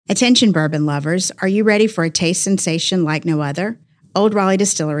Attention bourbon lovers, are you ready for a taste sensation like no other? Old Raleigh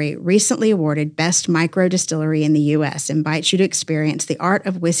Distillery, recently awarded Best Micro Distillery in the U.S., invites you to experience the art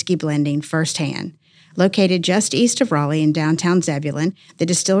of whiskey blending firsthand. Located just east of Raleigh in downtown Zebulon, the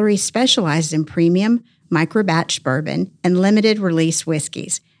distillery specializes in premium, micro-batch bourbon and limited-release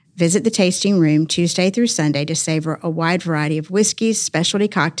whiskeys. Visit the tasting room Tuesday through Sunday to savor a wide variety of whiskeys, specialty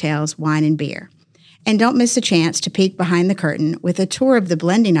cocktails, wine, and beer. And don't miss a chance to peek behind the curtain with a tour of the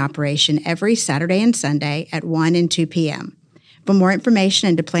blending operation every Saturday and Sunday at 1 and 2 p.m. For more information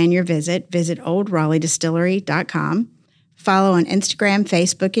and to plan your visit oldraleighDistillery.com. Follow on Instagram,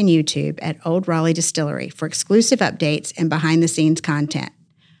 Facebook, and YouTube at Old Raleigh Distillery for exclusive updates and behind-the-scenes content.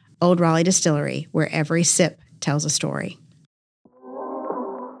 Old Raleigh Distillery, where every sip tells a story.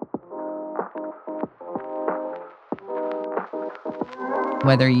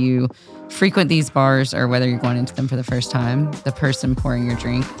 Whether you frequent these bars or whether you're going into them for the first time, the person pouring your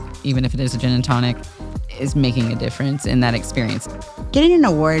drink, even if it is a gin and tonic, is making a difference in that experience. Getting an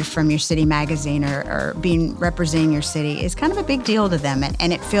award from your city magazine or representing your city is kind of a big deal to them,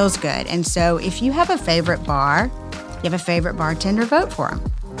 and it feels good. And so if you have a favorite bar, you have a favorite bartender, vote for them.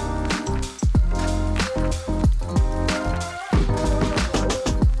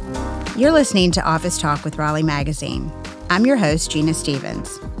 You're listening to Office Talk with Raleigh Magazine. I'm your host, Gina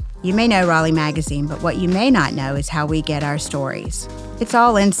Stevens. You may know Raleigh Magazine, but what you may not know is how we get our stories. It's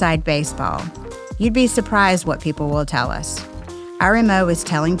all inside baseball. You'd be surprised what people will tell us. Our MO is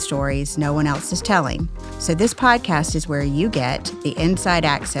telling stories no one else is telling. So this podcast is where you get the inside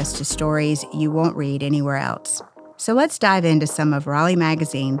access to stories you won't read anywhere else. So let's dive into some of Raleigh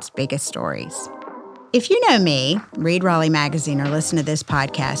Magazine's biggest stories. If you know me, read Raleigh Magazine, or listen to this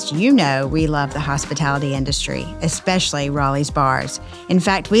podcast, you know we love the hospitality industry, especially Raleigh's bars. In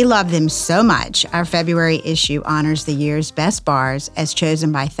fact, we love them so much, our February issue honors the year's best bars as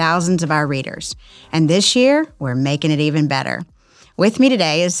chosen by thousands of our readers. And this year, we're making it even better. With me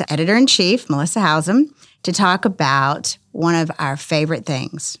today is Editor-in-Chief Melissa Hausum to talk about one of our favorite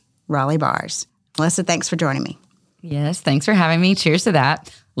things, Raleigh bars. Melissa, thanks for joining me. Yes, thanks for having me. Cheers to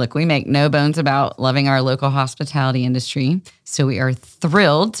that. Look, we make no bones about loving our local hospitality industry, so we are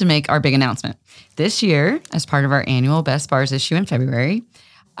thrilled to make our big announcement. This year, as part of our annual Best Bars issue in February,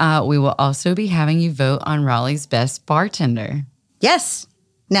 we will also be having you vote on Raleigh's best bartender. Yes.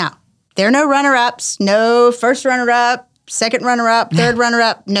 Now, there are no runner-ups, no first runner-up, second runner-up, third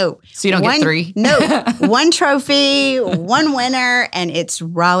runner-up, no. So you don't get three? No. One trophy, one winner, and it's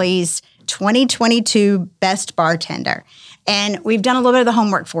Raleigh's 2022 Best Bartender. And we've done a little bit of the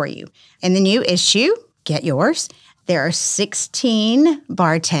homework for you. In the new issue, get yours, there are 16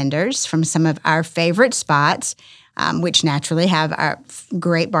 bartenders from some of our favorite spots, which naturally have our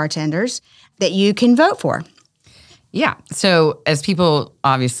great bartenders, that you can vote for. Yeah. So as people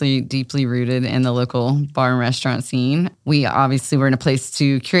obviously deeply rooted in the local bar and restaurant scene, we obviously were in a place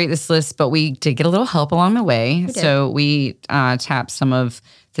to curate this list, but we did get a little help along the way. So we tapped some of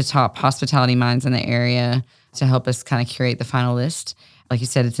the top hospitality minds in the area to help us kind of curate the final list. Like you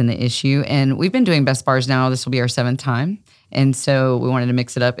said, it's in the issue. And we've been doing Best Bars now. This will be our 7th time. And so we wanted to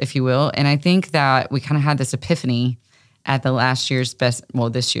mix it up, if you will. And I think that we kind of had this epiphany at the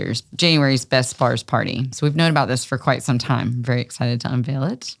this year's, January's Best Bars party. So we've known about this for quite some time. I'm very excited to unveil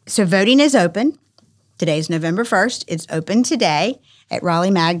it. So voting is open. Today's November 1st. It's open today at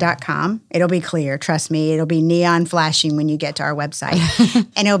RaleighMag.com. It'll be clear. Trust me. It'll be neon flashing when you get to our website.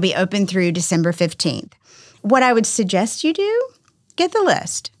 And it'll be open through December 15th. What I would suggest you do, get the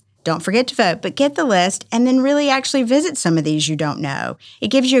list. Don't forget to vote, but get the list and then really actually visit some of these you don't know. It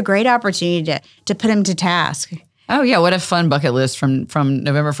gives you a great opportunity to put them to task. Oh, yeah. What a fun bucket list from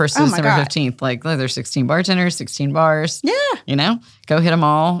November 1st to December 15th. Like, there's 16 bartenders, 16 bars. Yeah. Go hit them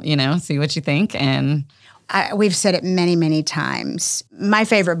all, see what you think. And we've said it many, many times. My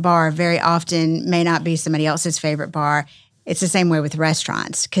favorite bar very often may not be somebody else's favorite bar. It's the same way with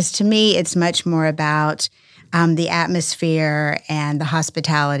restaurants, because to me, it's much more about the atmosphere and the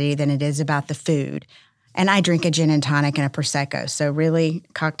hospitality than it is about the food. And I drink a gin and tonic and a Prosecco. So really,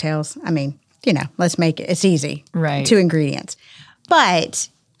 cocktails, let's make it. It's easy. Right. 2 ingredients. But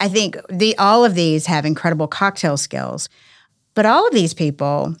I think all of these have incredible cocktail skills. But all of these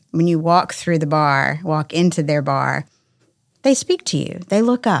people, when you walk into their bar, they speak to you. They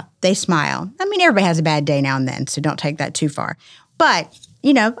look up. They smile. Everybody has a bad day now and then, so don't take that too far. But,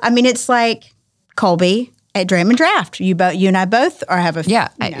 it's like Colby at Dram and Draft. You and I both have a... Yeah,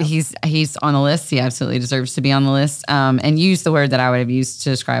 he's on the list. He absolutely deserves to be on the list. And use the word that I would have used to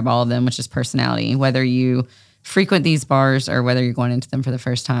describe all of them, which is personality. Whether you frequent these bars or whether you're going into them for the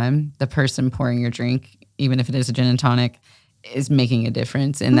first time, the person pouring your drink, even if it is a gin and tonic, is making a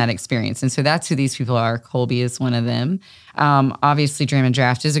difference in that experience. And so that's who these people are. Colby is one of them. Obviously, Dram and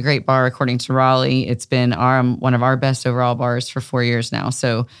Draft is a great bar, according to Raleigh. It's been one of our best overall bars for 4 years now.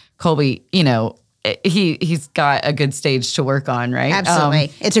 So Colby, he's got a good stage to work on, right?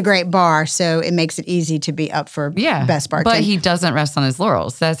 Absolutely. It's a great bar, so it makes it easy to be up for best bartender. But he doesn't rest on his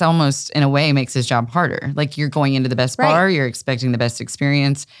laurels. That's almost, in a way, makes his job harder. Like, you're going into the best bar, you're expecting the best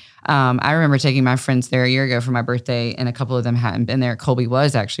experience. I remember taking my friends there a year ago for my birthday, and a couple of them hadn't been there. Colby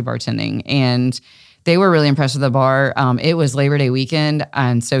was actually bartending, and they were really impressed with the bar. It was Labor Day weekend,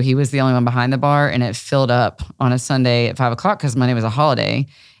 and so he was the only one behind the bar, and it filled up on a Sunday at 5 o'clock because Monday was a holiday.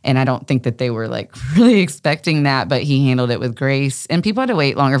 And I don't think that they were like really expecting that, but he handled it with grace. And people had to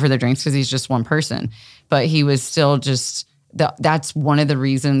wait longer for their drinks because he's just one person. But he was still just, that's one of the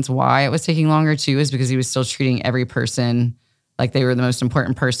reasons why it was taking longer too, is because he was still treating every person like they were the most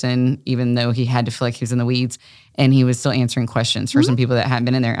important person, even though he had to feel like he was in the weeds. And he was still answering questions for some people that hadn't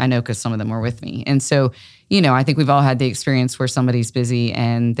been in there. I know because some of them were with me. And so, I think we've all had the experience where somebody's busy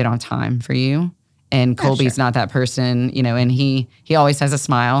and they don't have time for you. And Colby's not that person, and he always has a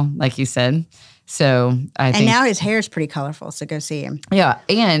smile, like you said. So I think. And now his hair is pretty colorful, so go see him. Yeah,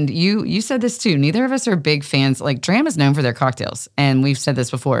 and you said this too. Neither of us are big fans. Like, Dram is known for their cocktails, and we've said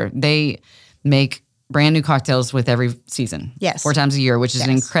this before. They make brand new cocktails with every season. Yes. 4 times a year, which is an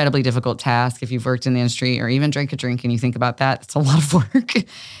incredibly difficult task if you've worked in the industry or even drank a drink and you think about that. It's a lot of work.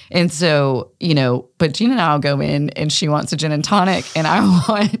 And so, but Gina and I will go in and she wants a gin and tonic and I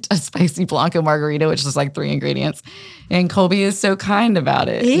want a spicy Blanco margarita, which is like 3 ingredients. And Colby is so kind about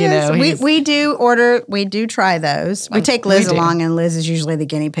it. He is. We do try those. We take Liz along, and Liz is usually the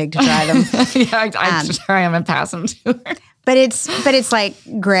guinea pig to try them. I try them and pass them to her. But it's like,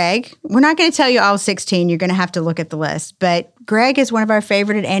 Greg, we're not going to tell you all 16. You're going to have to look at the list. But Greg is one of our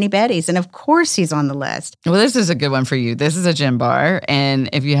favorite at Annie Betty's, and of course he's on the list. Well, this is a good one for you. This is a gin bar, and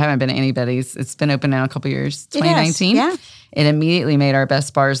if you haven't been to Annie Betty's, it's been open now a couple years, 2019. Yeah. It immediately made our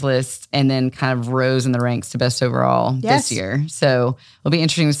best bars list and then kind of rose in the ranks to best overall this year. So it'll be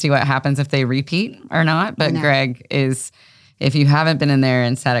interesting to see what happens if they repeat or not. But Greg is, if you haven't been in there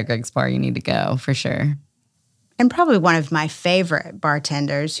and sat at Greg's bar, you need to go for sure. And probably one of my favorite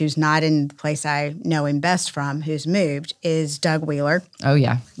bartenders, who's not in the place I know him best from, who's moved, is Doug Wheeler. Oh,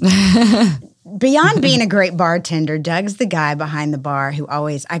 yeah. Beyond being a great bartender, Doug's the guy behind the bar who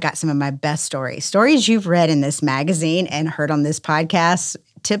I got some of my best stories you've read in this magazine and heard on this podcast.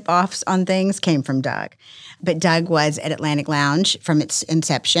 Tip-offs on things came from Doug. But Doug was at Atlantic Lounge from its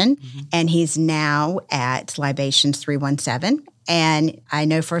inception, and he's now at Libations 317. And I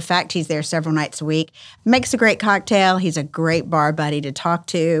know for a fact he's there several nights a week. Makes a great cocktail. He's a great bar buddy to talk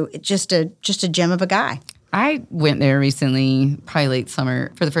to. Just a gem of a guy. I went there recently, probably late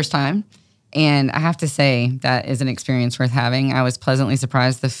summer, for the first time. And I have to say that is an experience worth having. I was pleasantly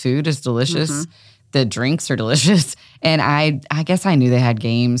surprised. The food is delicious. The drinks are delicious. And I guess I knew they had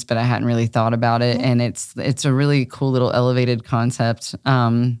games, but I hadn't really thought about it. And it's a really cool little elevated concept.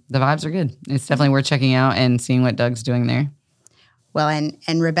 The vibes are good. It's definitely worth checking out and seeing what Doug's doing there. Well,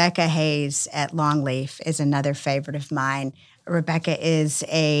 and Rebecca Hayes at Longleaf is another favorite of mine. Rebecca is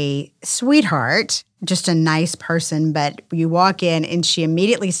a sweetheart, just a nice person, but you walk in and she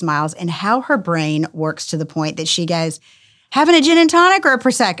immediately smiles, and how her brain works to the point that she goes, having a gin and tonic or a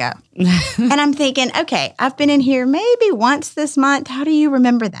Prosecco? And I'm thinking, okay, I've been in here maybe once this month. How do you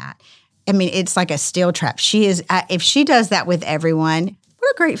remember that? I mean, it's like a steel trap. She is, if she does that with everyone,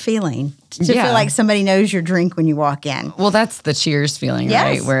 what a great feeling to feel like somebody knows your drink when you walk in. Well, that's the Cheers feeling,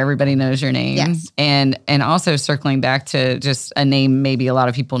 right? Where everybody knows your name. Yes. And also circling back to just a name maybe a lot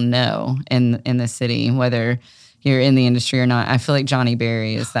of people know in the city, whether you're in the industry or not. I feel like Johnny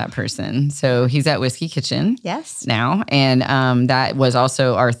Berry is that person. So he's at Whiskey Kitchen now. And that was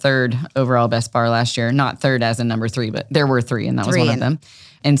also our 3rd overall best bar last year. Not 3rd as in number 3, but there were 3, and that was one of them.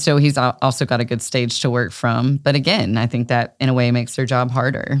 And so he's also got a good stage to work from. But again, I think that in a way makes their job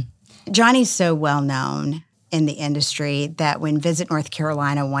harder. Johnny's so well known in the industry that when Visit North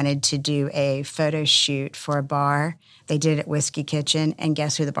Carolina wanted to do a photo shoot for a bar, they did it at Whiskey Kitchen. And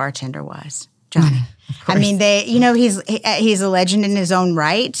guess who the bartender was? Johnny. I mean, he's a legend in his own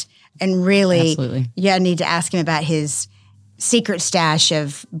right. And really, you need to ask him about his secret stash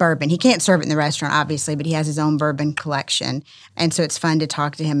of bourbon. He can't serve it in the restaurant, obviously, but he has his own bourbon collection. And so it's fun to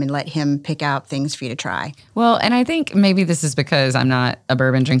talk to him and let him pick out things for you to try. Well, and I think maybe this is because I'm not a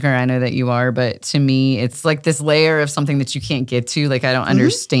bourbon drinker. I know that you are, but to me, it's like this layer of something that you can't get to. Like, I don't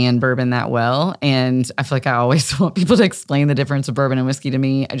understand bourbon that well. And I feel like I always want people to explain the difference of bourbon and whiskey to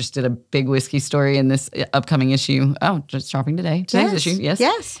me. I just did a big whiskey story in this upcoming issue. Oh, just dropping today. Today's issue,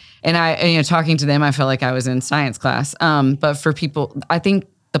 yes. And I, talking to them, I felt like I was in science class. But for people, I think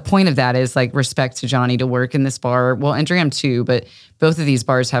the point of that is like respect to Johnny to work in this bar. Well, and Dram too, but both of these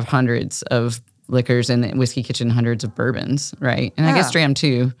bars have hundreds of liquors, and the Whiskey Kitchen hundreds of bourbons, right? And I guess Dram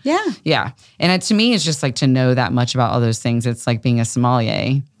too. Yeah. Yeah. And to me, it's just like to know that much about all those things. It's like being a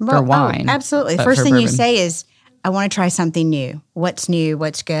sommelier for wine. Absolutely. First thing you say is, I want to try something new. What's new?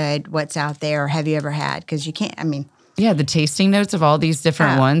 What's good? What's out there? Have you ever had? Because you can't, Yeah, the tasting notes of all these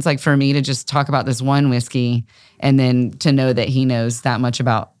different ones. Like for me to just talk about this one whiskey and then to know that he knows that much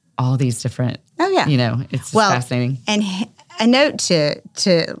about all these different, it's fascinating. And a note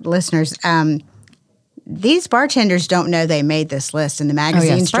to listeners, these bartenders don't know they made this list, and the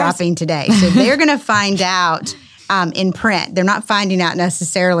magazine's dropping today. So they're going to find out in print. They're not finding out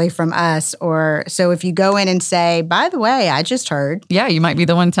necessarily from us. So if you go in and say, by the way, I just heard. Yeah, you might be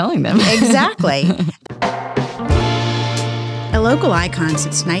the one telling them. Exactly. A local icon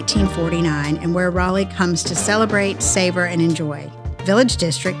since 1949, and where Raleigh comes to celebrate, savor, and enjoy. Village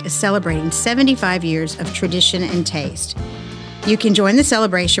District is celebrating 75 years of tradition and taste. You can join the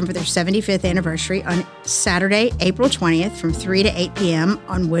celebration for their 75th anniversary on Saturday, April 20th from 3 to 8 p.m.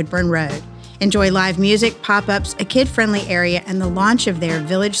 on Woodburn Road. Enjoy live music, pop-ups, a kid-friendly area, and the launch of their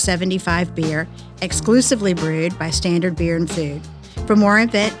Village 75 beer, exclusively brewed by Standard Beer and Food. For more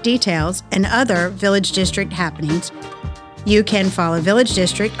event details and other Village District happenings, you can follow Village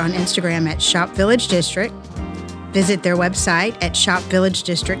District on Instagram at Shop Village District, visit their website at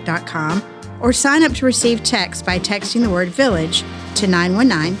shopvillagedistrict.com, or sign up to receive text by texting the word Village to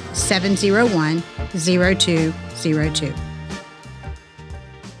 919-701-0202.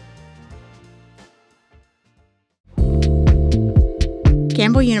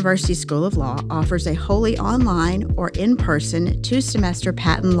 Campbell University School of Law offers a wholly online or in-person 2-semester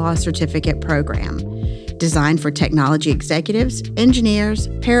patent law certificate program designed for technology executives, engineers,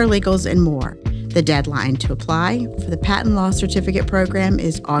 paralegals, and more. The deadline to apply for the patent law certificate program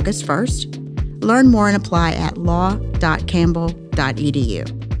is August 1st. Learn more and apply at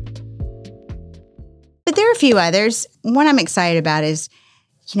law.campbell.edu. But there are a few others. One I'm excited about is,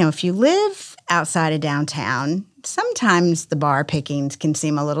 if you live outside of downtown, sometimes the bar pickings can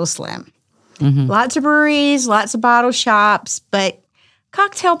seem a little slim. Mm-hmm. Lots of breweries, lots of bottle shops, but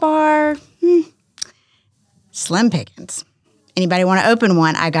cocktail bar, slim pickings. Anybody want to open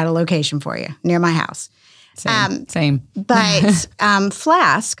one? I got a location for you near my house. Same. But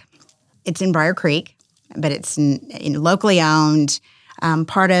Flask, it's in Briar Creek, but it's locally owned,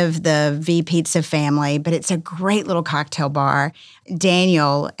 part of the V Pizza family, but it's a great little cocktail bar.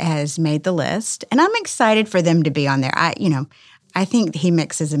 Daniel has made the list, and I'm excited for them to be on there. I think he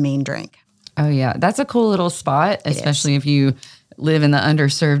mixes a mean drink. Oh, yeah. That's a cool little spot, especially if you live in the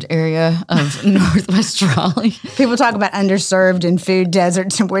underserved area of Northwest Raleigh. People talk about underserved and food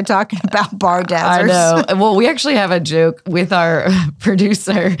deserts, and we're talking about bar deserts. I know. Well, we actually have a joke with our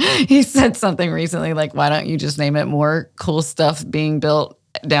producer. He said something recently like, why don't you just name it more cool stuff being built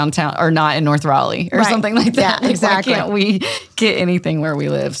downtown or not in North Raleigh or something like that. Yeah, exactly. Why can't we get anything where we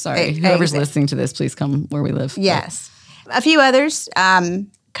live? Sorry. Whoever's listening to this, please come where we live. Yes. But a few others.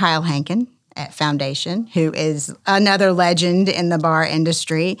 Kyle Hankin at Foundation, who is another legend in the bar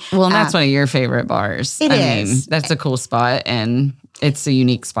industry. Well, and that's one of your favorite bars. It is. That's a cool spot, and it's a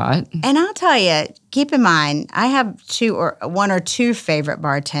unique spot. And I'll tell you, keep in mind, I have one or two favorite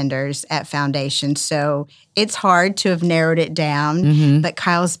bartenders at Foundation, so it's hard to have narrowed it down. Mm-hmm. But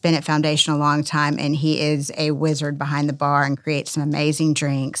Kyle's been at Foundation a long time, and he is a wizard behind the bar and creates some amazing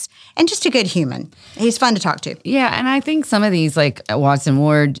drinks and just a good human. He's fun to talk to. Yeah, and I think some of these, like Watson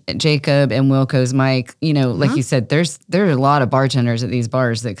Ward, Jacob, and Wilco's Mike, like you said, there are a lot of bartenders at these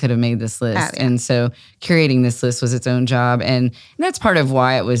bars that could have made this list. Oh, yeah. And so curating this list was its own job. And that's part of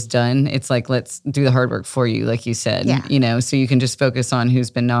why it was done. It's like, let's do the hard work for you, like you said, so you can just focus on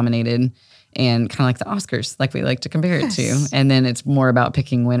who's been nominated and kind of like the Oscars, like we like to compare it to. And then it's more about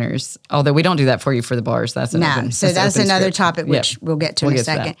picking winners. Although we don't do that for you for the bars. That's another topic, which we'll get to in a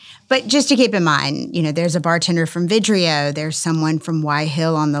second. But just to keep in mind, there's a bartender from Vidrio. There's someone from Y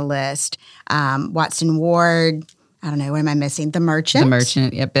Hill on the list. Watson Ward. I don't know. What am I missing? The Merchant. The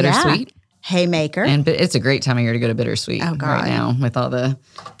Merchant. Yeah. Bittersweet. Yeah. Haymaker. And it's a great time of year to go to Bittersweet right now with all the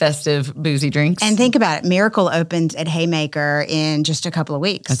festive boozy drinks. And think about it. Miracle opens at Haymaker in just a couple of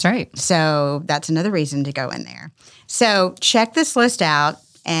weeks. That's right. So that's another reason to go in there. So check this list out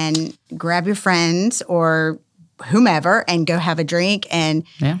and grab your friends or whomever and go have a drink and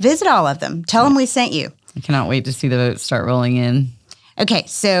visit all of them. Tell them we sent you. I cannot wait to see the votes start rolling in. Okay,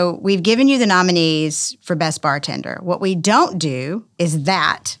 so we've given you the nominees for Best Bartender. What we don't do is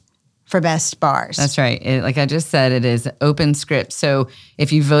that for best bars. That's right. Like I just said, it is open script. So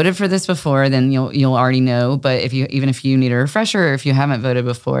if you voted for this before, then you'll already know. But even if you need a refresher, or if you haven't voted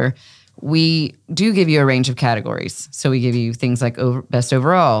before, we do give you a range of categories. So we give you things like best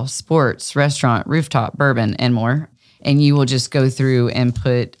overall, sports, restaurant, rooftop, bourbon, and more. And you will just go through and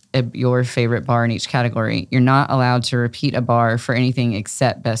put your favorite bar in each category. You're not allowed to repeat a bar for anything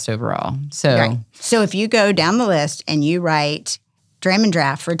except best overall. So if you go down the list and you write Dram and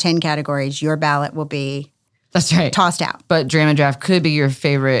Draft for 10 categories, your ballot will be tossed out. But Dram and Draft could be your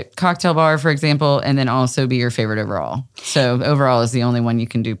favorite cocktail bar, for example, and then also be your favorite overall. So overall is the only one you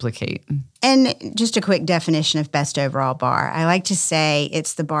can duplicate. And just a quick definition of best overall bar. I like to say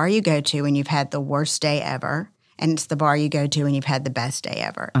it's the bar you go to when you've had the worst day ever. And it's the bar you go to when you've had the best day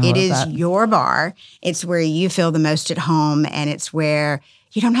ever. It is your bar. It's where you feel the most at home, and it's where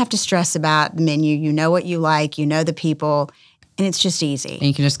you don't have to stress about the menu. You know what you like. You know the people. And it's just easy. And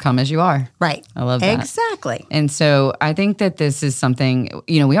you can just come as you are. Right. I love that. Exactly. And so I think that this is something,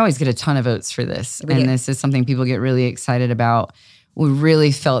 we always get a ton of votes for this. This is something people get really excited about. We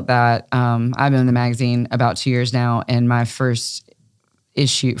really felt that. I've been in the magazine about 2 years now, and my first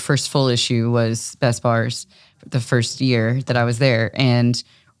full issue was Best Bars the first year that I was there. And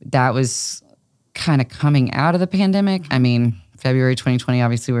that was kind of coming out of the pandemic. I mean, February 2020,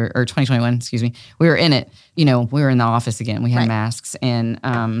 obviously, or 2021, excuse me, we were in it. We were in the office again. We had masks, and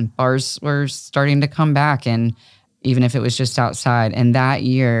bars were starting to come back, and even if it was just outside. And that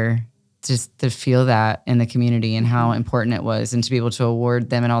year, just to feel that in the community and how important it was, and to be able to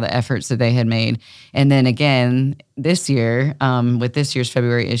award them and all the efforts that they had made. And then again, this year, with this year's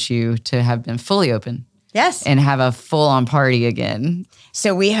February issue, to have been fully open. Yes. And have a full-on party again.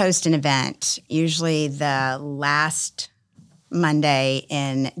 So we host an event, usually the last Monday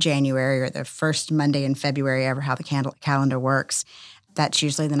in January or the first Monday in February, ever how the calendar works. That's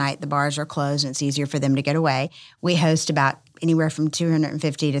usually the night the bars are closed and it's easier for them to get away. We host about anywhere from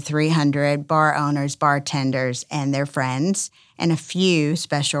 250 to 300 bar owners, bartenders, and their friends, and a few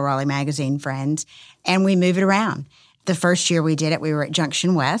special Raleigh Magazine friends, and we move it around. The first year we did it, we were at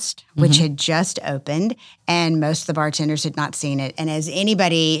Junction West, which had just opened, and most of the bartenders had not seen it. And as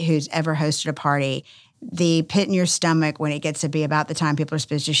anybody who's ever hosted a party, the pit in your stomach when it gets to be about the time people are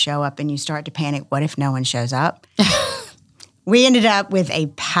supposed to show up and you start to panic, what if no one shows up? We ended up with a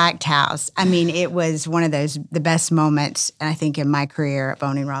packed house. I mean, it was one of the best moments, I think, in my career of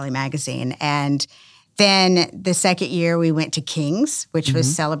owning Raleigh Magazine. And then the second year we went to King's, which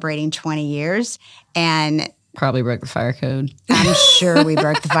was celebrating 20 years, and probably broke the fire code. I'm sure we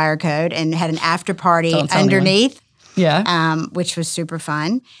broke the fire code and had an after party underneath. Which was super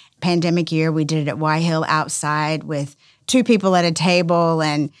fun. Pandemic year, we did it at Y Hill outside with 2 people at a table,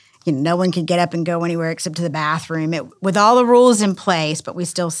 and no one could get up and go anywhere except to the bathroom. With all the rules in place, but we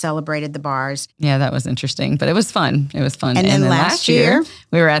still celebrated the bars. Yeah, that was interesting, but it was fun. It was fun. And then last year,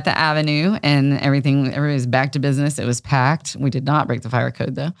 we were at the Avenue, and everybody was back to business. It was packed. We did not break the fire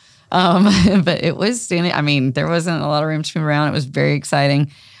code, though. But it was standing. I mean, there wasn't a lot of room to move around. It was very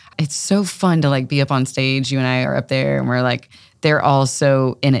exciting. It's so fun to be up on stage. You and I are up there, and we're they're all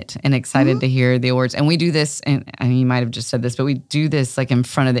so in it and excited to hear the awards. And we do this, and I mean, you might have just said this, but we do this in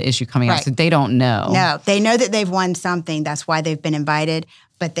front of the issue coming out, so they don't know. No, they know that they've won something. That's why they've been invited,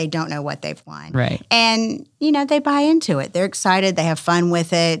 but they don't know what they've won. Right. And, they buy into it. They're excited. They have fun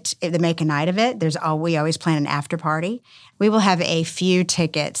with it. They make a night of it. We always plan an after party. We will have a few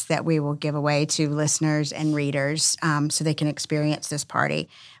tickets that we will give away to listeners and readers so they can experience this party.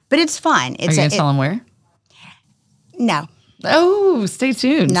 But it's fun. Are you going to tell them where? No. Oh, stay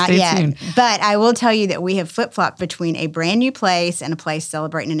tuned. Not stay yet. Tuned. But I will tell you that we have flip-flopped between a brand new place and a place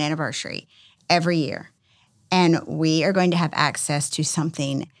celebrating an anniversary every year. And we are going to have access to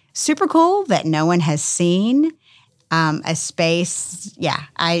something super cool that no one has seen. A space,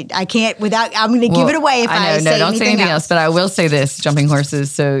 I can't without. I'm going to give it away if I say don't say anything else. But I will say this: jumping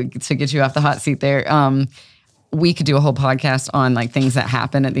horses. So to get you off the hot seat there, we could do a whole podcast on things that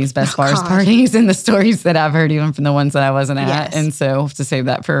happen at these Best Bars parties and the stories that I've heard, even from the ones that I wasn't at. Yes. And so to save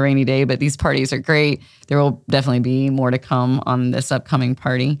that for a rainy day. But these parties are great. There will definitely be more to come on this upcoming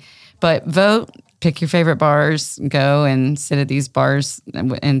party. But vote. Pick your favorite bars, go and sit at these bars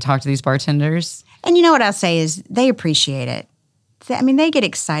and talk to these bartenders. And you know what I'll say is they appreciate it. I mean, they get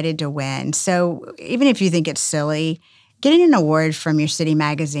excited to win. So even if you think it's silly, getting an award from your city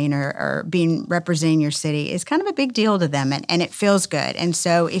magazine or representing your city is kind of a big deal to them, and it feels good. And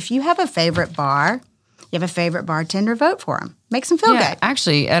so if you have a favorite bar, you have a favorite bartender, vote for them. Makes them feel good.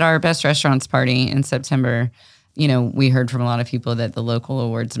 Actually, at our Best Restaurants party in September, we heard from a lot of people that the local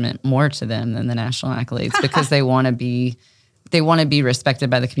awards meant more to them than the national accolades because they want to be they want to be respected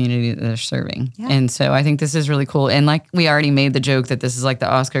by the community that they're serving. Yeah. And so I think this is really cool. And like we already made the joke that this is like the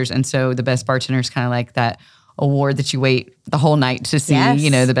Oscars. And so the best bartender is kind of like that award that you wait the whole night to see,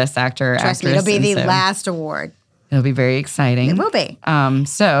 Yes. the best actor or Trust actress. me, it'll be And the so last award. It'll be very exciting. It will be.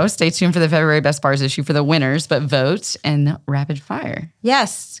 So stay tuned for the February Best Bars issue for the winners, but vote and rapid fire.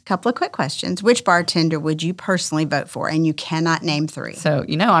 Yes. A couple of quick questions. Which bartender would you personally vote for? And you cannot name 3. So,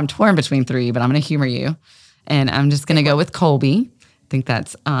 I'm torn between 3, but I'm going to humor you. And I'm just going to go with Colby. I think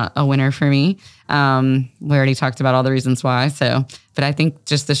that's a winner for me. We already talked about all the reasons why. But I think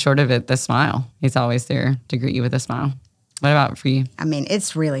just the short of it, the smile. He's always there to greet you with a smile. What about for you? I mean,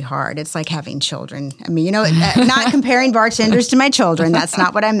 it's really hard. It's like having children. I mean, not comparing bartenders to my children. That's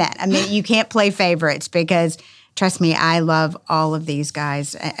not what I meant. I mean, you can't play favorites because, trust me, I love all of these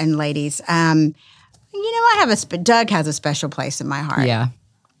guys and ladies. Doug has a special place in my heart. Yeah.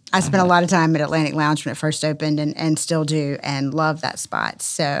 I spent a lot of time at Atlantic Lounge when it first opened and still do and love that spot.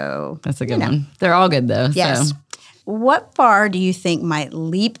 So that's a good one. They're all good though. Yes. So. What bar do you think might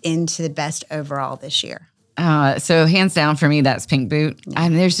leap into the best overall this year? So hands down for me, that's Pink Boot.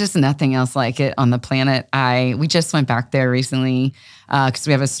 There's just nothing else like it on the planet. We just went back there recently because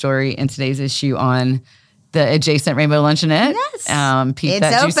we have a story in today's issue on the adjacent Rainbow Luncheonette. Yes. Peep It's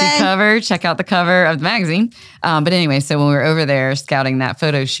that juicy open. cover. Check out the cover of the magazine. But anyway, so when we were over there scouting that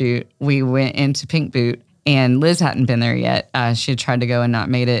photo shoot, we went into Pink Boot. And Liz hadn't been there yet. She had tried to go and not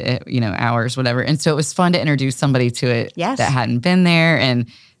made it, hours, whatever. And so it was fun to introduce somebody to it Yes. that hadn't been there and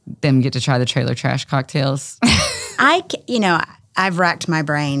them get to try the trailer trash cocktails. I've racked my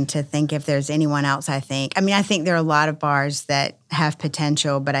brain to think if there's anyone else. I think there are a lot of bars that have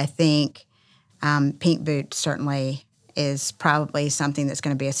potential, but I think Pink Boot certainly is probably something that's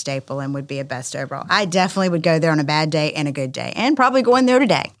going to be a staple and would be a best overall. I definitely would go there on a bad day and a good day, and probably go in there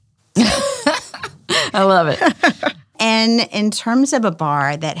today. I love it. And in terms of a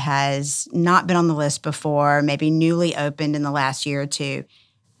bar that has not been on the list before, maybe newly opened in the last year or two,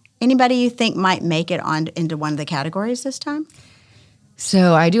 anybody you think might make it on into one of the categories this time?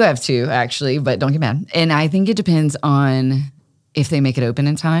 So I do have 2, actually, but don't get mad. And I think it depends on if they make it open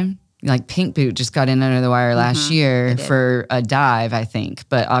in time. Like Pink Boot just got in under the wire last year for a dive, I think,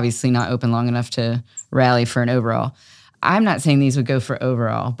 but obviously not open long enough to rally for an overall. I'm not saying these would go for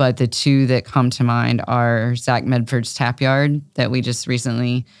overall, but the 2 that come to mind are Zach Medford's Tap Yard that we just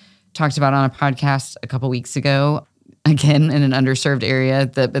recently talked about on a podcast a couple weeks ago. Again, in an underserved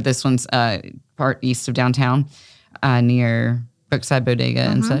area, but this one's part east of downtown, near Brookside Bodega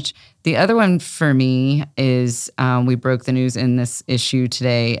and such. The other one for me is we broke the news in this issue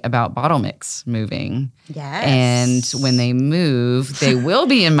today about Bottle Mix moving. Yes. And when they move, they will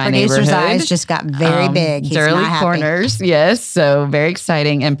be in my Producer's neighborhood. eyes just got very big. He's Durley not happy. Corners, yes. So very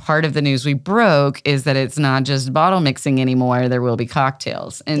exciting. And part of the news we broke is that it's not just bottle mixing anymore. There will be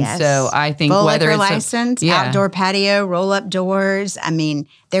cocktails. And Yes. so I think Full whether liquor it's license, outdoor patio, roll-up doors. I mean,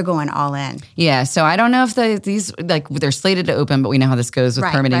 they're going all in. Yeah, so I don't know if these they're slated to open, but we know how this goes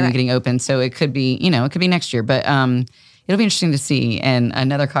with permitting and getting open. So it could be, it could be next year, but it'll be interesting to see. And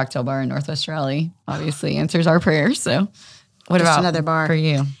another cocktail bar in Northwest Raleigh obviously answers our prayers. So what Just about another bar for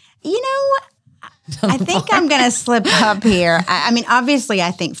you? I think I'm going to slip up here. I mean, obviously,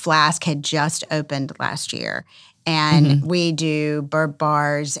 I think Flask had just opened last year. And we do burb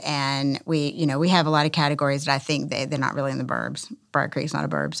bars, and we have a lot of categories that I think they're not really in the burbs. Briar Creek's not a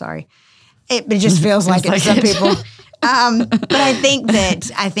burb, sorry. It just feels like it to some people. But I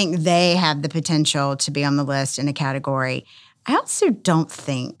think they have the potential to be on the list in a category. I also don't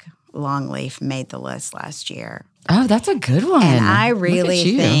think Longleaf made the list last year. Oh, that's a good one. And I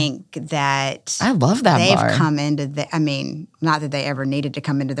really think that I love that they've bar. come into not that they ever needed to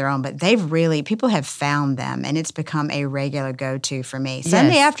come into their own, but people have found them, and it's become a regular go-to for me.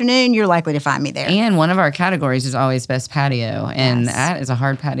 Sunday afternoon, you're likely to find me there. And one of our categories is always best patio, and that is a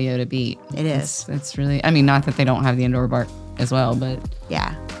hard patio to beat. It is. It's really, not that they don't have the indoor bar as well, but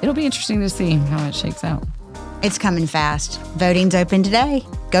yeah, it'll be interesting to see how it shakes out. It's coming fast. Voting's open today.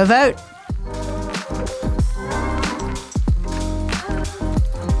 Go vote.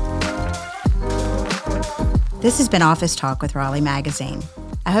 This has been Office Talk with Raleigh Magazine.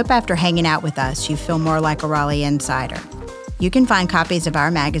 I hope after hanging out with us, you feel more like a Raleigh insider. You can find copies of our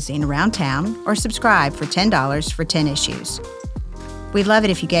magazine around town or subscribe for $10 for 10 issues. We'd love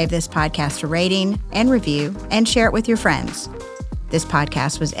it if you gave this podcast a rating and review and share it with your friends. This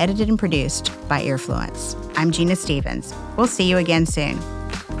podcast was edited and produced by Earfluence. I'm Gina Stevens. We'll see you again soon.